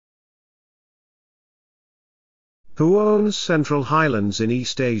Who owns Central Highlands in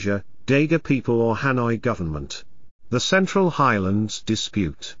East Asia, Đega people or Hanoi government? The Central Highlands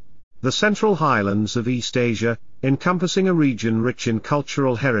dispute. The Central Highlands of East Asia, encompassing a region rich in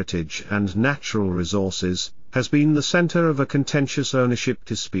cultural heritage and natural resources, has been the center of a contentious ownership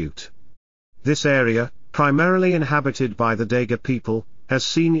dispute. This area, primarily inhabited by the Đega people, has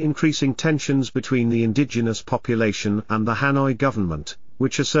seen increasing tensions between the indigenous population and the Hanoi government,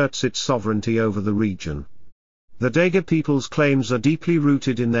 which asserts its sovereignty over the region. The Đega people's claims are deeply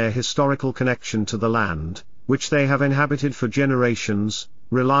rooted in their historical connection to the land, which they have inhabited for generations,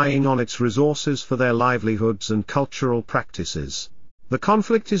 relying on its resources for their livelihoods and cultural practices. The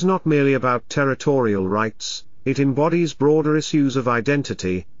conflict is not merely about territorial rights, it embodies broader issues of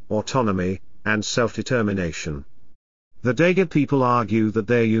identity, autonomy, and self-determination. The Đega people argue that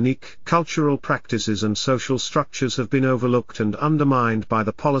their unique cultural practices and social structures have been overlooked and undermined by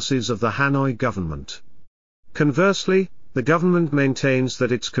the policies of the Hanoi government. Conversely, the government maintains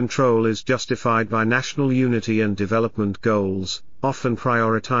that its control is justified by national unity and development goals, often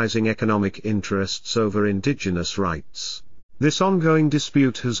prioritizing economic interests over indigenous rights. This ongoing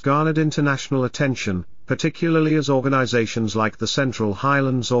dispute has garnered international attention, particularly as organizations like the Central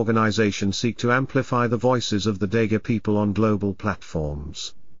Highlands Organization seek to amplify the voices of the Đega people on global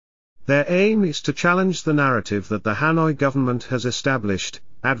platforms. Their aim is to challenge the narrative that the Hanoi government has established,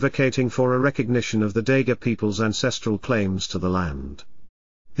 advocating for a recognition of the Đega people's ancestral claims to the land.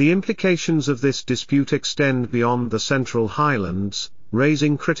 The implications of this dispute extend beyond the Central Highlands,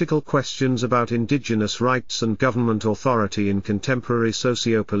 raising critical questions about indigenous rights and government authority in contemporary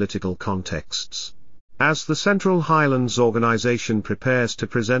socio-political contexts. As the Central Highlands Organization prepares to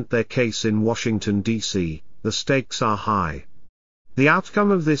present their case in Washington, D.C., the stakes are high. The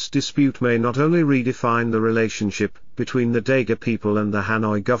outcome of this dispute may not only redefine the relationship between the Đega people and the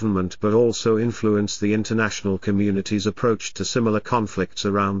Hanoi government but also influence the international community's approach to similar conflicts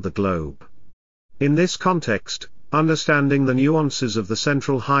around the globe. In this context, understanding the nuances of the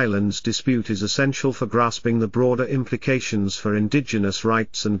Central Highlands dispute is essential for grasping the broader implications for indigenous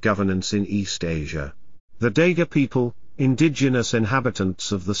rights and governance in East Asia. The Đega people, indigenous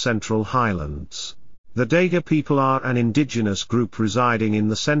inhabitants of the Central Highlands. The Đega people are an indigenous group residing in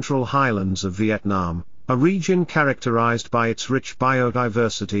the Central Highlands of Vietnam, a region characterized by its rich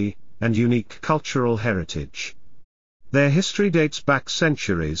biodiversity and unique cultural heritage. Their history dates back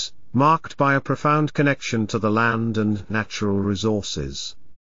centuries, marked by a profound connection to the land and natural resources.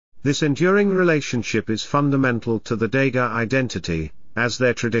 This enduring relationship is fundamental to the Đega identity, as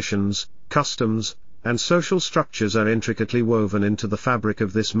their traditions, customs, and social structures are intricately woven into the fabric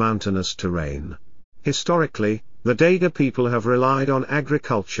of this mountainous terrain. Historically, the Đega people have relied on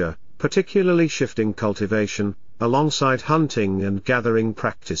agriculture, particularly shifting cultivation, alongside hunting and gathering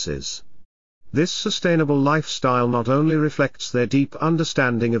practices. This sustainable lifestyle not only reflects their deep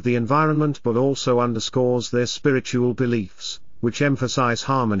understanding of the environment but also underscores their spiritual beliefs, which emphasize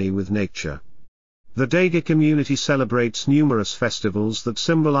harmony with nature. The Đega community celebrates numerous festivals that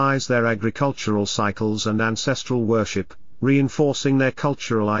symbolize their agricultural cycles and ancestral worship, reinforcing their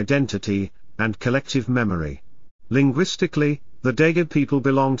cultural identity and collective memory. Linguistically, the Đega people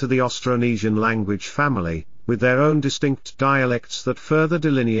belong to the Austronesian language family, with their own distinct dialects that further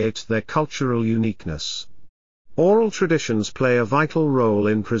delineate their cultural uniqueness. Oral traditions play a vital role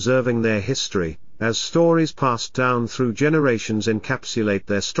in preserving their history, as stories passed down through generations encapsulate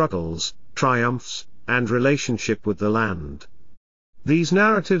their struggles, triumphs, and relationship with the land. These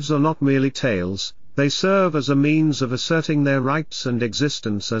narratives are not merely tales, they serve as a means of asserting their rights and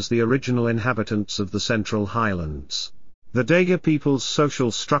existence as the original inhabitants of the Central Highlands. The Đega people's social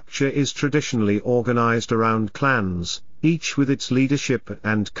structure is traditionally organized around clans, each with its leadership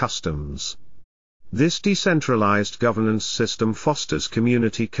and customs. This decentralized governance system fosters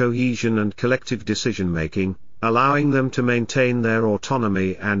community cohesion and collective decision-making, allowing them to maintain their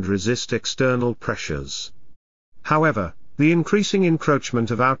autonomy and resist external pressures. However, the increasing encroachment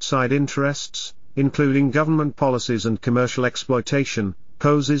of outside interests, including government policies and commercial exploitation,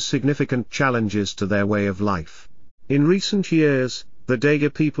 poses significant challenges to their way of life. In recent years, the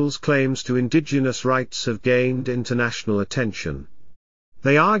Đega people's claims to indigenous rights have gained international attention.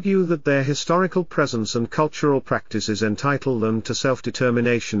 They argue that their historical presence and cultural practices entitle them to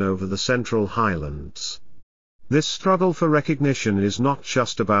self-determination over the Central Highlands. This struggle for recognition is not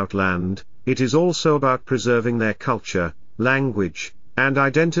just about land, it is also about preserving their culture, language, and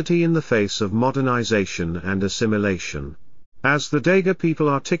identity in the face of modernization and assimilation. As the Đega people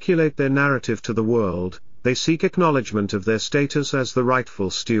articulate their narrative to the world, they seek acknowledgement of their status as the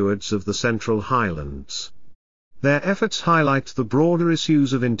rightful stewards of the Central Highlands. Their efforts highlight the broader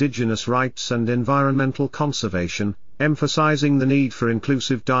issues of indigenous rights and environmental conservation, emphasizing the need for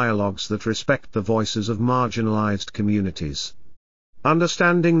inclusive dialogues that respect the voices of marginalized communities.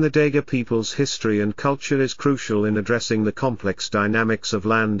 Understanding the Đega people's history and culture is crucial in addressing the complex dynamics of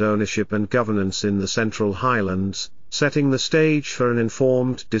land ownership and governance in the Central Highlands, setting the stage for an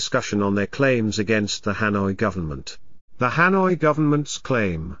informed discussion on their claims against the Hanoi government. The Hanoi government's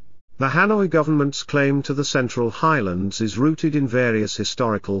claim. The Hanoi government's claim to the Central Highlands is rooted in various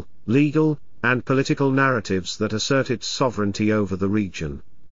historical, legal, and political narratives that assert its sovereignty over the region.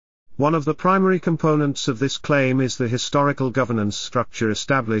 One of the primary components of this claim is the historical governance structure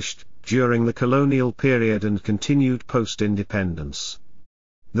established during the colonial period and continued post-independence.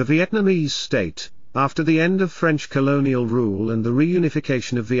 The Vietnamese state, after the end of French colonial rule and the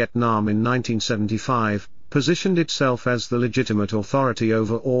reunification of Vietnam in 1975, positioned itself as the legitimate authority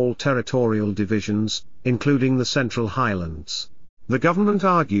over all territorial divisions, including the Central Highlands. The government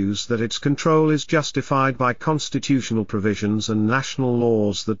argues that its control is justified by constitutional provisions and national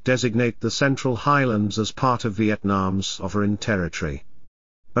laws that designate the Central Highlands as part of Vietnam's sovereign territory.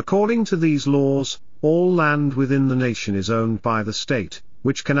 According to these laws, all land within the nation is owned by the state,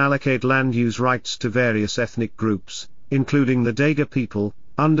 which can allocate land use rights to various ethnic groups, including the Đega people,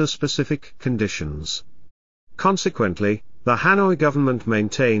 under specific conditions. Consequently, the Hanoi government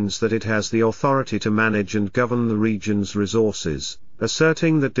maintains that it has the authority to manage and govern the region's resources,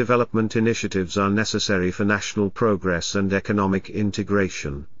 asserting that development initiatives are necessary for national progress and economic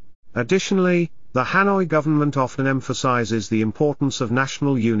integration. Additionally, the Hanoi government often emphasizes the importance of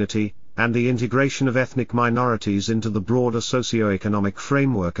national unity and the integration of ethnic minorities into the broader socio-economic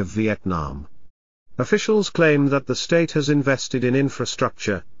framework of Vietnam. Officials claim that the state has invested in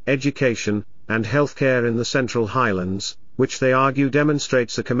infrastructure, education, and healthcare in the Central Highlands, which they argue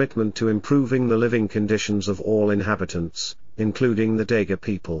demonstrates a commitment to improving the living conditions of all inhabitants, including the Đega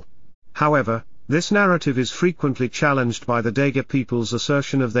people. However, this narrative is frequently challenged by the Đega people's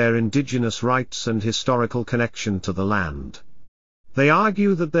assertion of their indigenous rights and historical connection to the land. They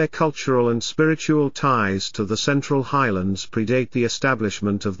argue that their cultural and spiritual ties to the Central Highlands predate the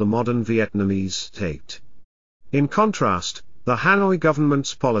establishment of the modern Vietnamese state. In contrast, the Hanoi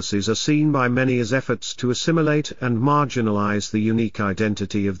government's policies are seen by many as efforts to assimilate and marginalize the unique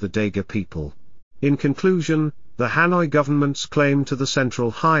identity of the Đega people. In conclusion, the Hanoi government's claim to the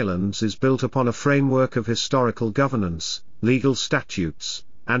Central Highlands is built upon a framework of historical governance, legal statutes,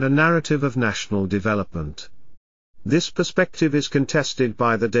 and a narrative of national development. This perspective is contested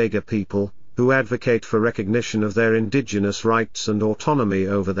by the Đega people, who advocate for recognition of their indigenous rights and autonomy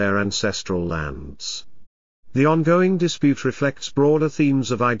over their ancestral lands. The ongoing dispute reflects broader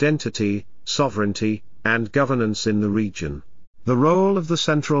themes of identity, sovereignty, and governance in the region. The role of the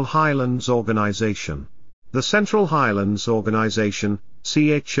Central Highlands Organization. The Central Highlands Organization,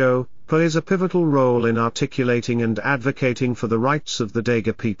 CHO, plays a pivotal role in articulating and advocating for the rights of the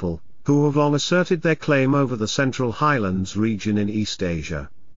Đega people, who have long asserted their claim over the Central Highlands region in East Asia.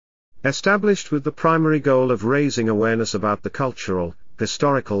 Established with the primary goal of raising awareness about the cultural,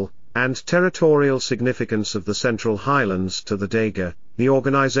 historical, and territorial significance of the Central Highlands to the Đega, the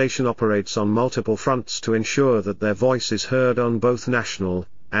organization operates on multiple fronts to ensure that their voice is heard on both national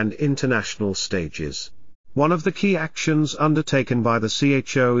and international stages. One of the key actions undertaken by the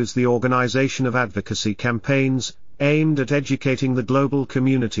CHO is the organization of advocacy campaigns, aimed at educating the global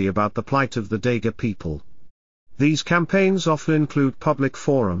community about the plight of the Đega people. These campaigns often include public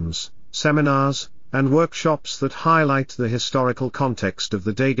forums, seminars, and workshops that highlight the historical context of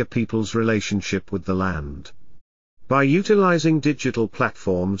the Đega people's relationship with the land. By utilizing digital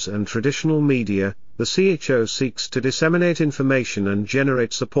platforms and traditional media, the CHO seeks to disseminate information and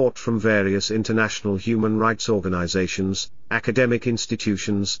generate support from various international human rights organizations, academic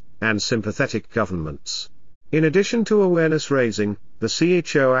institutions, and sympathetic governments. In addition to awareness raising, the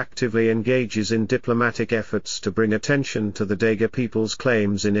CHO actively engages in diplomatic efforts to bring attention to the Đega people's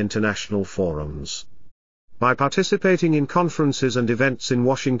claims in international forums. By participating in conferences and events in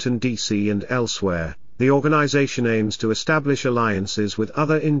Washington, D.C. and elsewhere, the organization aims to establish alliances with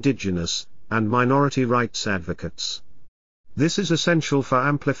other indigenous and minority rights advocates. This is essential for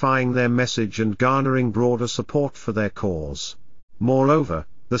amplifying their message and garnering broader support for their cause. Moreover,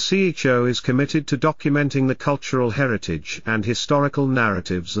 the CHO is committed to documenting the cultural heritage and historical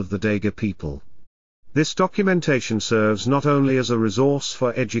narratives of the Đega people. This documentation serves not only as a resource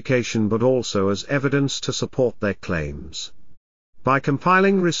for education but also as evidence to support their claims. By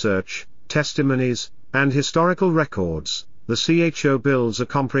compiling research, testimonies, and historical records, the CHO builds a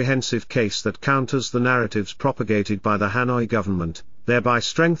comprehensive case that counters the narratives propagated by the Hanoi government, thereby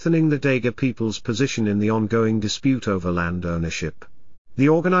strengthening the Đega people's position in the ongoing dispute over land ownership. The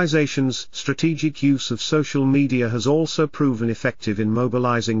organization's strategic use of social media has also proven effective in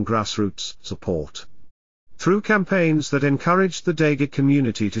mobilizing grassroots support. Through campaigns that encourage the Đega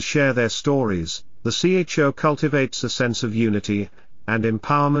community to share their stories, the CHO cultivates a sense of unity and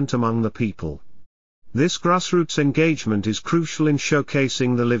empowerment among the people. This grassroots engagement is crucial in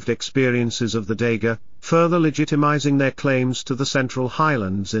showcasing the lived experiences of the Đega, further legitimizing their claims to the Central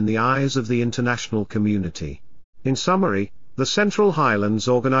Highlands in the eyes of the international community. In summary, the Central Highlands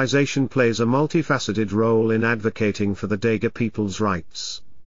organization plays a multifaceted role in advocating for the Đega people's rights.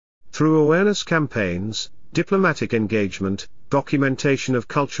 Through awareness campaigns, diplomatic engagement, documentation of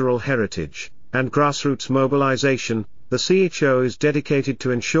cultural heritage, and grassroots mobilization, the CHO is dedicated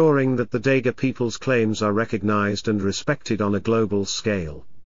to ensuring that the Đega people's claims are recognized and respected on a global scale.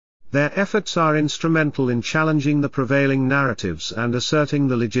 Their efforts are instrumental in challenging the prevailing narratives and asserting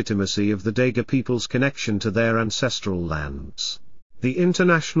the legitimacy of the Đega people's connection to their ancestral lands. The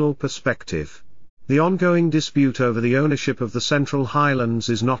international perspective. The ongoing dispute over the ownership of the Central Highlands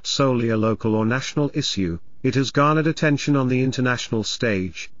is not solely a local or national issue. It has garnered attention on the international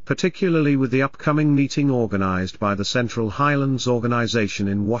stage, particularly with the upcoming meeting organized by the Central Highlands Organization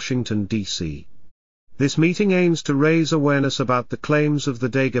in Washington, D.C. This meeting aims to raise awareness about the claims of the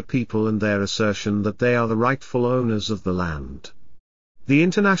Đega people and their assertion that they are the rightful owners of the land. The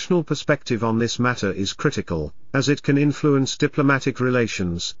international perspective on this matter is critical, as it can influence diplomatic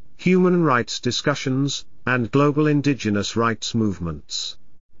relations, human rights discussions, and global indigenous rights movements.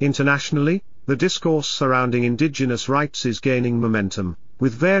 Internationally, the discourse surrounding indigenous rights is gaining momentum,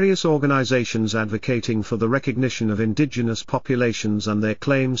 with various organizations advocating for the recognition of indigenous populations and their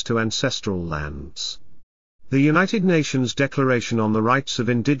claims to ancestral lands. The United Nations Declaration on the Rights of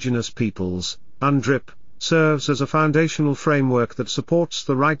Indigenous Peoples, UNDRIP, serves as a foundational framework that supports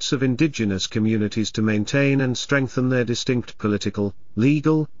the rights of indigenous communities to maintain and strengthen their distinct political,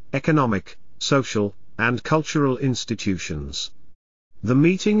 legal, economic, social, and cultural institutions. The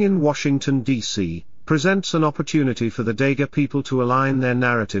meeting in Washington, D.C., presents an opportunity for the Đega people to align their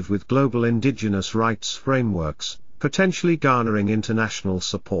narrative with global indigenous rights frameworks, potentially garnering international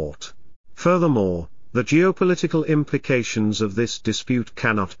support. Furthermore, the geopolitical implications of this dispute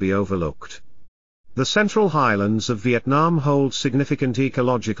cannot be overlooked. The Central Highlands of Vietnam hold significant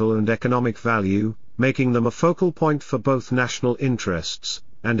ecological and economic value, making them a focal point for both national interests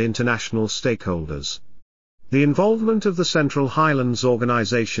and international stakeholders. The involvement of the Central Highlands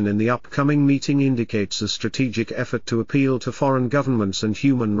Organization in the upcoming meeting indicates a strategic effort to appeal to foreign governments and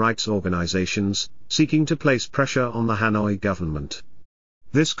human rights organizations, seeking to place pressure on the Hanoi government.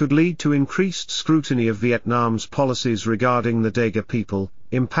 This could lead to increased scrutiny of Vietnam's policies regarding the Đega people,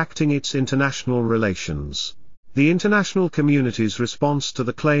 impacting its international relations. The international community's response to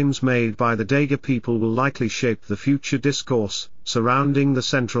the claims made by the Đega people will likely shape the future discourse surrounding the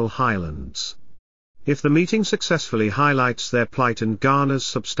Central Highlands. If the meeting successfully highlights their plight and garners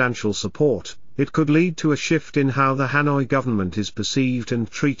substantial support, it could lead to a shift in how the Hanoi government is perceived and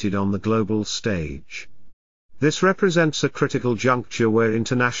treated on the global stage. This represents a critical juncture where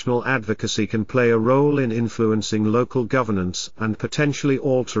international advocacy can play a role in influencing local governance and potentially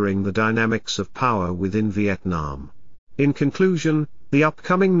altering the dynamics of power within Vietnam. In conclusion, the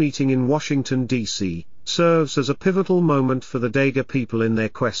upcoming meeting in Washington, D.C., serves as a pivotal moment for the Đega people in their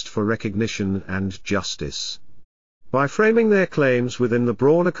quest for recognition and justice. By framing their claims within the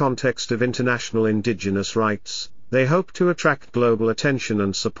broader context of international indigenous rights, they hope to attract global attention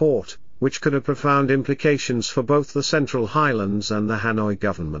and support, which could have profound implications for both the Central Highlands and the Hanoi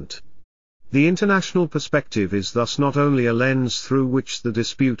government. The international perspective is thus not only a lens through which the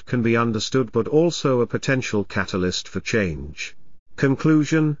dispute can be understood but also a potential catalyst for change.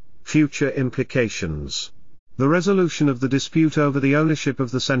 Conclusion: future implications. The resolution of the dispute over the ownership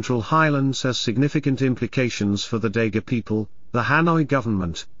of the Central Highlands has significant implications for the Đega people, the Hanoi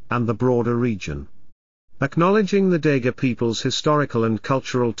government, and the broader region. Acknowledging the Đega people's historical and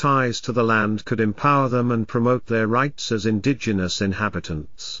cultural ties to the land could empower them and promote their rights as indigenous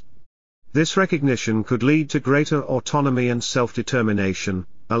inhabitants. This recognition could lead to greater autonomy and self-determination,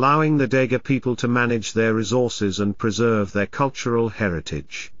 allowing the Đega people to manage their resources and preserve their cultural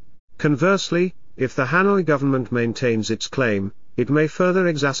heritage. Conversely, if the Hanoi government maintains its claim, it may further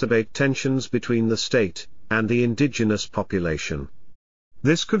exacerbate tensions between the state and the indigenous population.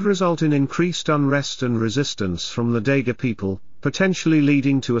 This could result in increased unrest and resistance from the Đega people, potentially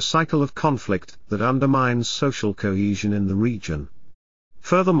leading to a cycle of conflict that undermines social cohesion in the region.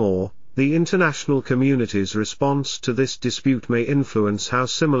 Furthermore, the international community's response to this dispute may influence how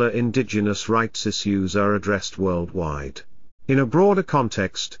similar indigenous rights issues are addressed worldwide. In a broader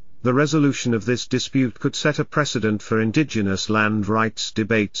context, the resolution of this dispute could set a precedent for indigenous land rights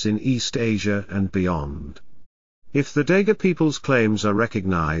debates in East Asia and beyond. If the Đega people's claims are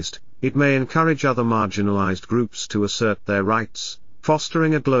recognized, it may encourage other marginalized groups to assert their rights,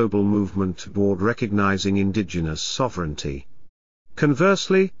 fostering a global movement toward recognizing indigenous sovereignty.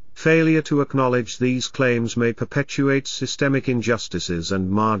 Conversely, failure to acknowledge these claims may perpetuate systemic injustices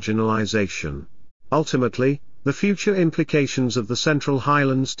and marginalization. Ultimately, the future implications of the Central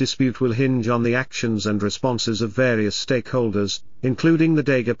Highlands dispute will hinge on the actions and responses of various stakeholders, including the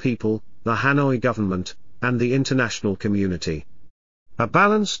Đega people, the Hanoi government, and the international community. A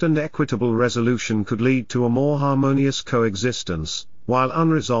balanced and equitable resolution could lead to a more harmonious coexistence, while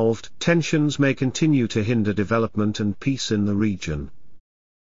unresolved tensions may continue to hinder development and peace in the region.